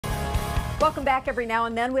Welcome back. Every now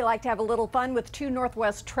and then we like to have a little fun with two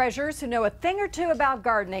Northwest treasures who know a thing or two about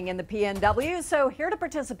gardening in the PNW. So here to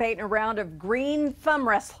participate in a round of green thumb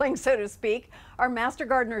wrestling, so to speak, are Master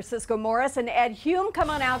Gardener Ciscoe Morris and Ed Hume. Come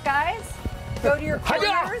on out, guys. Go to your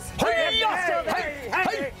corners. They've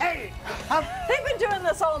been doing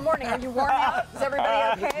this all morning. Are you warm out? Is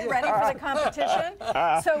everybody okay? Ready for the competition?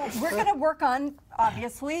 So we're going to work on,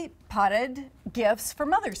 obviously, potted gifts for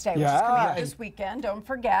Mother's Day, which is coming up this weekend. Don't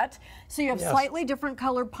forget. So you have slightly different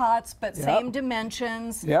colored pots, but same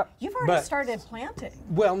dimensions. You've already started planting.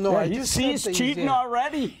 Well, no, I just see he's cheating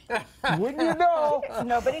already. Wouldn't you know?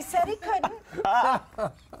 Nobody said he couldn't.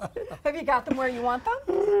 Have you got them where you want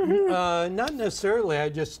them? Not necessarily. I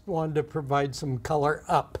just wanted to provide some color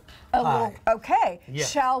up. Okay.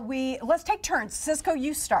 Shall we? Let's take turns. Ciscoe,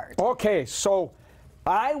 you start. Okay, so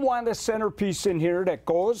I want a centerpiece in here that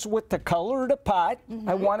goes with the color of the pot.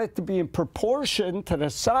 I want it to be in proportion to the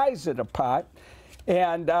size of the pot.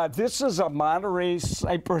 And this is a Monterey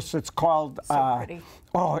cypress. It's called pretty.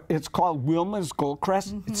 It's called Wilma's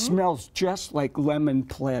Goldcrest. It smells just like lemon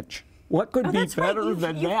pledge. What could be better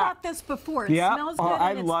than that? You've got this before. It smells good.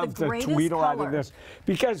 I and love it's the the Tweedle out of this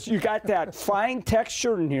because you got that fine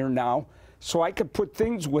texture in here now. So I could put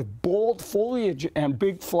things with bold foliage and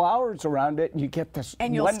big flowers around it, and you get this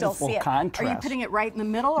wonderful contrast. Are you putting it right in the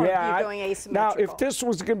middle, or are you going asymmetrical? Now, if this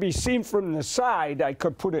was going to be seen from the side, I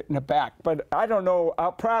could put it in the back. But I don't know.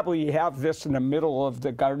 I'll probably have this in the middle of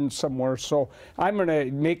the garden somewhere. So I'm going to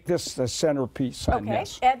make this the centerpiece on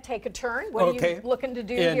this. Ed, take a turn. What are you looking to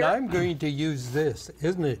do here? And I'm going to use this.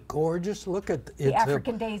 Isn't it gorgeous? Look at it. The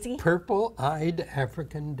African daisy. Purple-eyed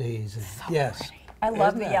African daisy. So pretty. I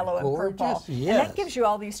love the yellow and purple. And that gives you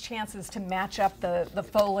all these chances to match up the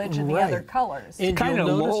foliage and the other colors. And kind of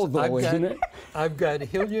low, though, isn't it? I've got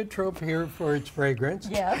heliotrope here for its fragrance.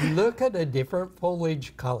 Yes. Look at a different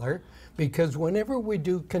foliage color, because whenever we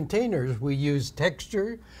do containers, we use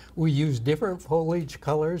texture, we use different foliage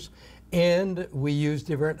colors, and we use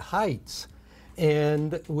different heights.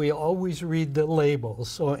 And we always read the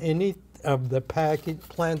labels. So any of the package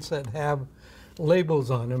plants that have labels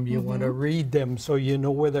on them, you want to read them so you know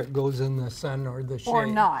whether it goes in the sun or the shade. Or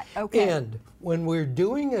not, okay. And when we're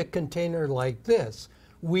doing a container like this,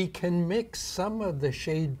 we can mix some of the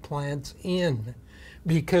shade plants in,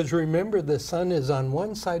 because remember, the sun is on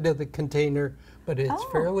one side of the container, but it's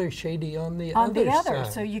fairly shady on the other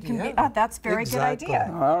side. So you can be, that's a very good idea.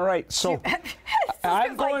 All right, so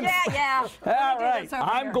I'm going. All right,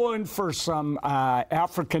 I'm going for some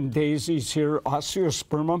African daisies here,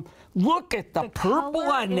 Osteospermum. Look at the purple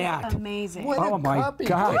on that. Amazing. Oh my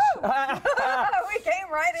gosh. We came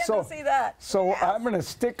right in to see that. So I'm going to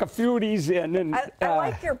stick a few of these in. And I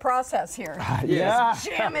like your process here.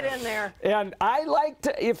 Jam it in there. And I like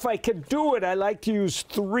to, if I could do it, I like to use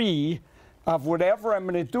 3 of whatever I'm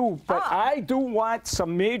going to do. But I do want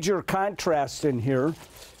some major contrast in here.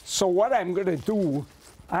 So what I'm going to do,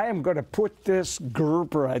 I am going to put this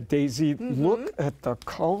Gerbera daisy. Look at the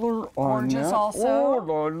color on Gorgeous that. Also. Oh,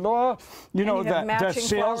 la, la. You know, the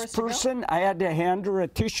salesperson, I had to hand her a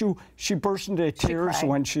tissue. She burst into tears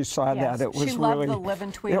when she saw that. It was she loved the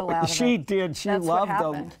living Tweedle out of it. She did. She loved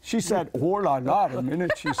them. She said, oh, la, la, the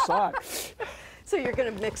minute she saw it. So you're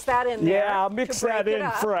going to mix that in there. Yeah, I'll mix that in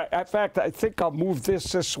for. In fact, I think I'll move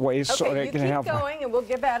this way so they can have. Okay, you keep going, and we'll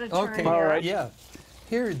give that a turn. Okay, all right. Yeah.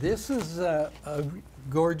 Here, this is a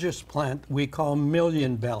gorgeous plant we call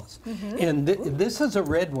million bells. And this is a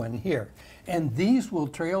red one here. And these will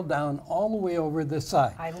trail down all the way over the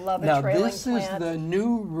side. I love a now, trailing this is the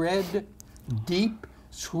new red, deep,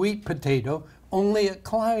 sweet potato, only it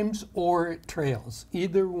climbs or it trails,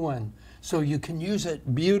 either one. So you can use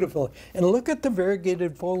it beautifully. And look at the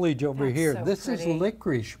variegated foliage over here. So this is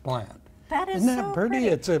licorice plant. That is Isn't that pretty?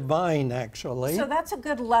 It's a vine, actually. So that's a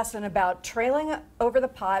good lesson about trailing over the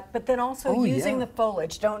pot, but then also using the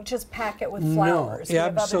foliage. Don't just pack it with flowers. No,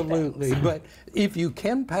 absolutely. But if you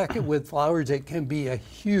can pack it with flowers, it can be a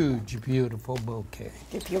huge, beautiful bouquet.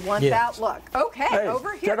 If you want that look. Okay, hey,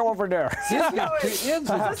 over here. Get over there.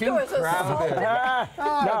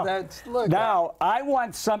 Now, I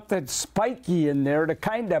want something spiky in there to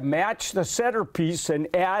kind of match the centerpiece and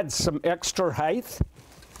add some extra height.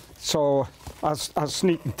 So I'll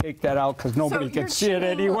sneak and take that out because nobody can see it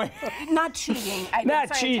anyway. Not cheating.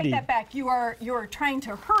 Not cheating. I take that back. You are trying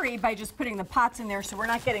to hurry by just putting the pots in there, so we're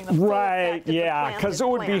not getting the full right. Yeah, because it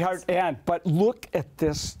would be hard. But look at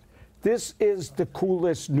this. This is the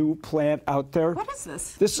coolest new plant out there. What is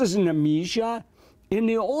this? This is an Amesia. In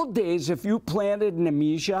the old days, if you planted an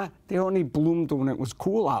Amesia, they only bloomed when it was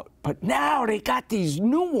cool out. But now they got these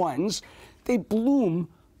new ones. They bloom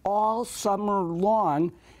all summer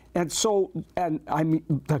long. And so, and I mean,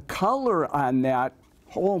 the color on that,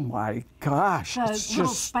 oh my gosh. The it's little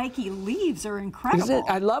just, spiky leaves are incredible. is it?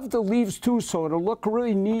 I love the leaves too, so it'll look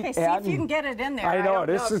really neat. Okay, see if you can get it in there. I know, don't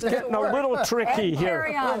this if is getting a will little work. tricky And here.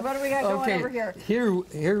 carry on. What do we got going over here?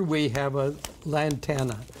 Here we have a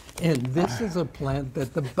lantana, and this is a plant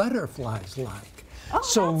that the butterflies like. Oh,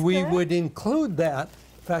 so that's we good. would include that.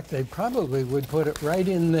 In fact, they probably would put it right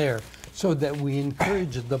in there so that we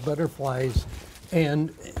encourage the butterflies.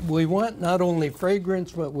 And we want not only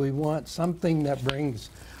fragrance, but we want something that brings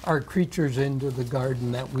our creatures into the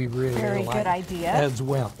garden that we really Very like good idea. as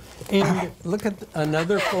well. And look at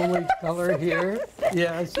another foliage color here.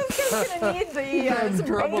 Yes. Just gonna need the some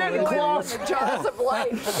trouble baby with oil it. and the jaws of life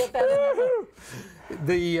to get that in there.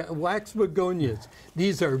 The wax begonias.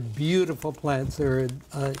 These are beautiful plants. They're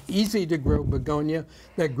easy to grow begonia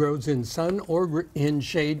that grows in sun or in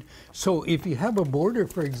shade. So if you have a border,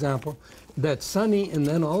 for example, that's sunny and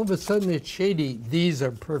then all of a sudden it's shady, these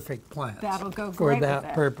are perfect plants. That'll go for great that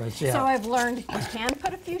with it. purpose. Yeah. So I've learned you can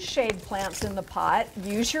put a few shade plants in the pot,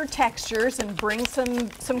 use your textures, and bring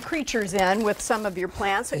some creatures in with some of your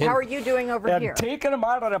plants. How are you doing over And here? taking them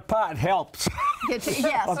out of the pot helps.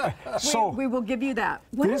 Yes, So we will give you that.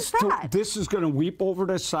 What is that? This is going to weep over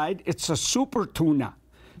the side. It's a super tuna.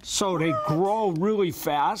 So they grow really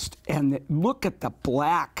fast, and look at the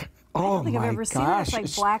black. I don't think my I've ever seen it. gosh. It's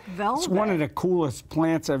like black velvet. It's one of the coolest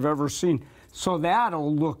plants I've ever seen. So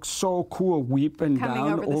that'll look so cool weeping Coming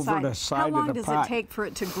down over the side. How of long the does pot. it take for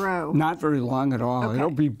it to grow? Not very long at all. Okay. It'll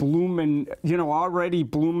be blooming, you know, already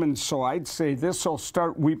blooming. So I'd say this will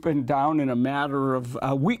start weeping down in a matter of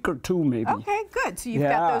a week or two, maybe. Okay, good. So you've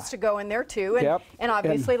Yeah. got those to go in there too. And, Yep. and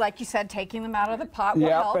obviously, like you said, taking them out of the pot will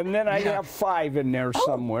Yep, help. and then I have 5 in there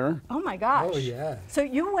somewhere. Oh my gosh. Oh, yeah. So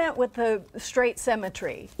you went with the straight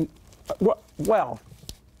symmetry. Well,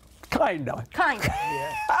 kinda. Kinda.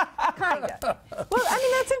 Kinda. Well, I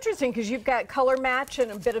mean, that's interesting because you've got color match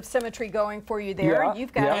and a bit of symmetry going for you there. Yeah,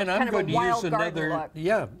 You've got yeah. And kind I'm of a going to wild use garden another, look.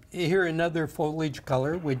 yeah, here another foliage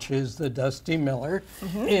color, which is the Dusty Miller.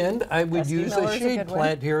 And I would Dusty use Miller's a a shade good one.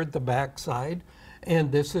 plant here at the back side.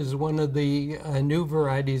 And this is one of the new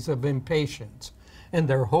varieties of Impatiens. And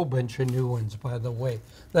there are a whole bunch of new ones, by the way,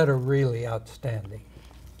 that are really outstanding.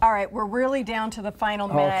 All right, we're really down to the final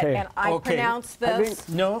minute, Okay. and I Okay. pronounce I this.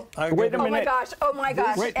 think- No, I Wait a Oh my minute. gosh! Oh my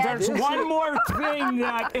gosh! Wait, Ed, there's one more thing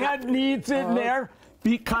that Ed needs in there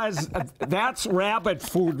because that's rabbit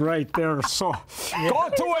food right there. So go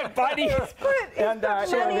to it, buddy. And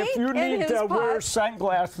if you money in need his to wear pot.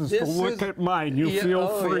 sunglasses to This look is- at mine, you Yeah, feel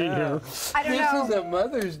oh, free yeah. here. I don't This know. is a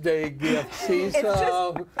Mother's Day gift, see, It's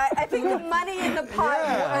so. just, I think the money in the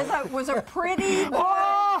pot was a pretty.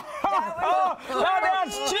 Oh,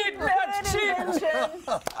 that's cheap, that's cheap.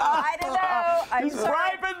 I don't know. I'm He's sorry.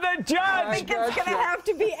 bribing the I think judge. it's going to have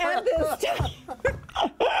to be Ed this time.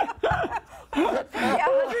 Yeah,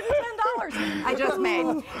 $110 I just made.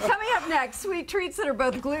 Coming up next, sweet treats that are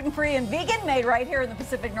both gluten-free and vegan, made right here in the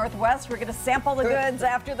Pacific Northwest. We're going to sample the goods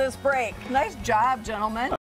after this break. Nice job, gentlemen.